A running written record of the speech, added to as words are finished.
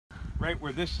right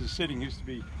where this is sitting used to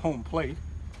be home plate.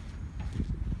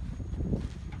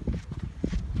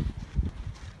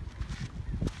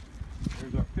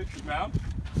 There's our pitcher's mound,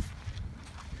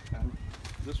 and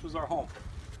this was our home.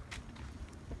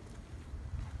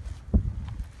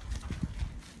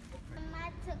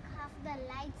 Irma took off the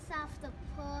lights off the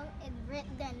pool. It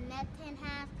ripped the net in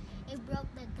half. It broke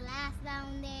the glass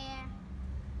down there.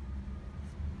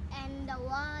 And the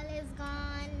wall is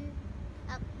gone.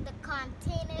 The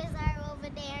containers are over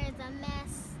there. It's a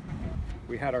mess.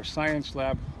 We had our science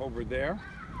lab over there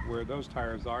where those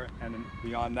tires are, and then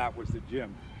beyond that was the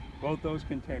gym. Both those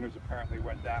containers apparently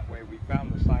went that way. We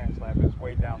found the science lab is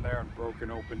way down there and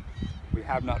broken open. We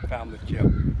have not found the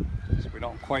gym, so we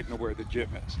don't quite know where the gym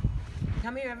is.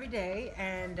 Come here every day,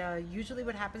 and usually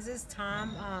what happens is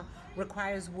Tom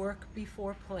requires work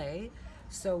before play.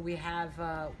 So we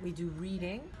do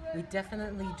reading. We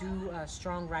definitely do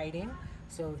strong writing.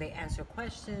 So they answer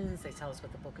questions, they tell us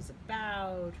what the book is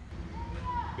about.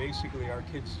 Basically, our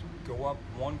kids go up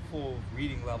one full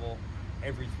reading level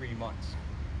every 3 months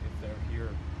if they're here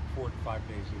 4 to 5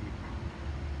 days a week.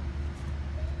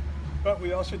 But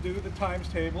we also do the times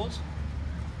tables.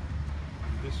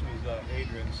 This was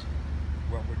Adrian's.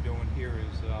 What we're doing here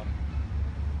is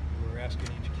we're asking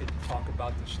each kid to talk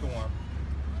about the storm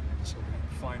so we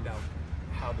can find out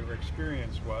how their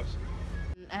experience was.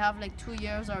 I have like 2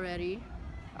 years already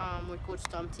with Coach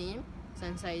Tom team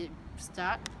since I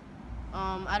start.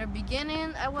 At the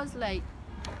beginning, I was like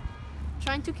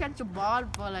trying to catch the ball,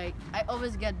 but like I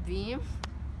always get beamed,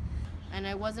 and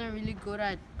I wasn't really good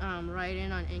at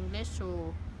writing on English.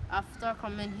 So after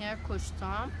coming here, Coach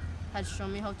Tom had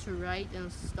shown me how to write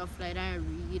and stuff like that,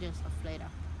 and read and stuff like that.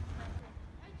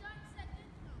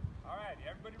 All right,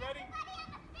 everybody ready?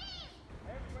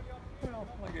 Well,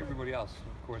 like everybody else,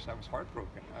 of course, I was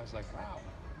heartbroken. I was like, wow,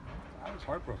 I was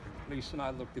heartbroken. Lisa and I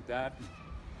looked at that and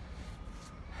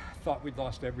thought we'd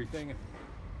lost everything, and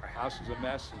our house was a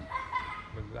mess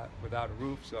and without a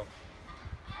roof, so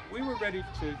we were ready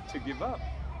to give up.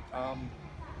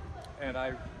 And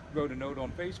I wrote a note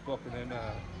on Facebook, and then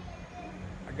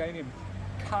a guy named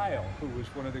Kyle, who was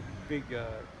one of the big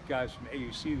guys from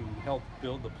AUC who helped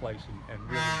build the place and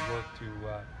really worked to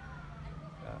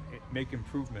make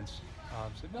improvements,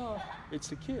 said, no, it's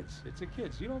the kids. It's the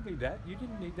kids. You don't need that. You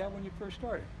didn't need that when you first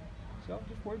started. So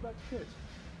just worry about the kids.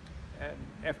 And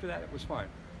after that, it was fine.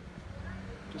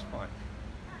 Just fine.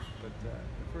 But the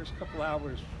first couple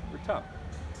hours were tough.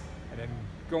 And then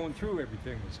going through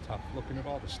everything was tough, looking at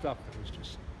all the stuff that was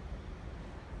just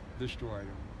destroyed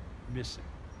or missing.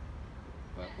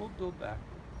 But we'll build back.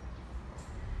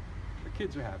 The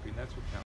kids are happy, and that's what counts.